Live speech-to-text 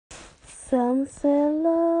Some say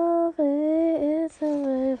love is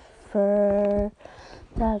a river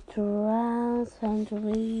that drowns and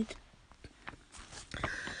reeds.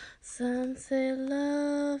 Some say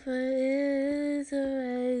love is a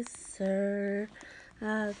razor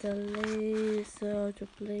that leaves or to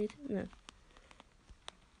bleed. No.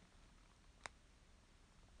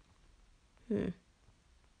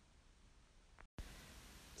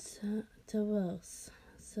 So, the words.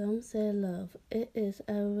 Some say love it is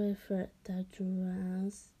a river that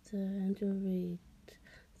drowns and reeds.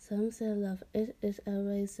 Some say love it is a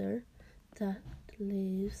razor that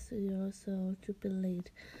leaves your soul to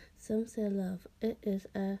bleed. Some say love it is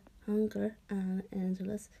a hunger and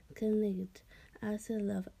endless need. I say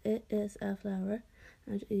love it is a flower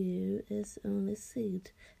and you is only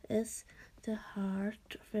seed. It's the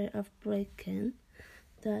heart afraid of breaking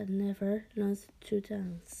that never learns to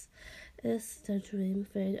dance. It's the dream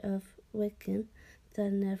afraid of waking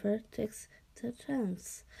that never takes the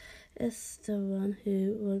chance. It's the one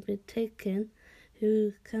who won't be taken,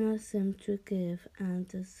 who cannot seem to give, and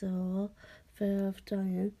the soul fear of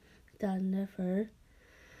dying that never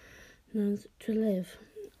learns to live.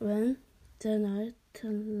 When the night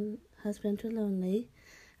has been too lonely,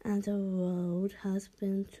 and the road has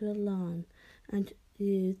been too long, and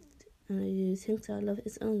you think that love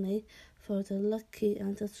is only for the lucky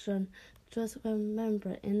and the strong. Just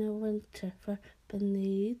remember in the winter, for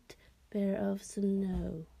beneath bare of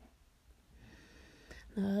snow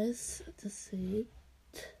lies the seed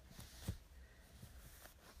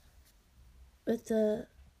with the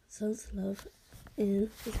sun's love in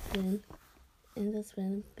the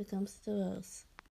spring becomes the rose.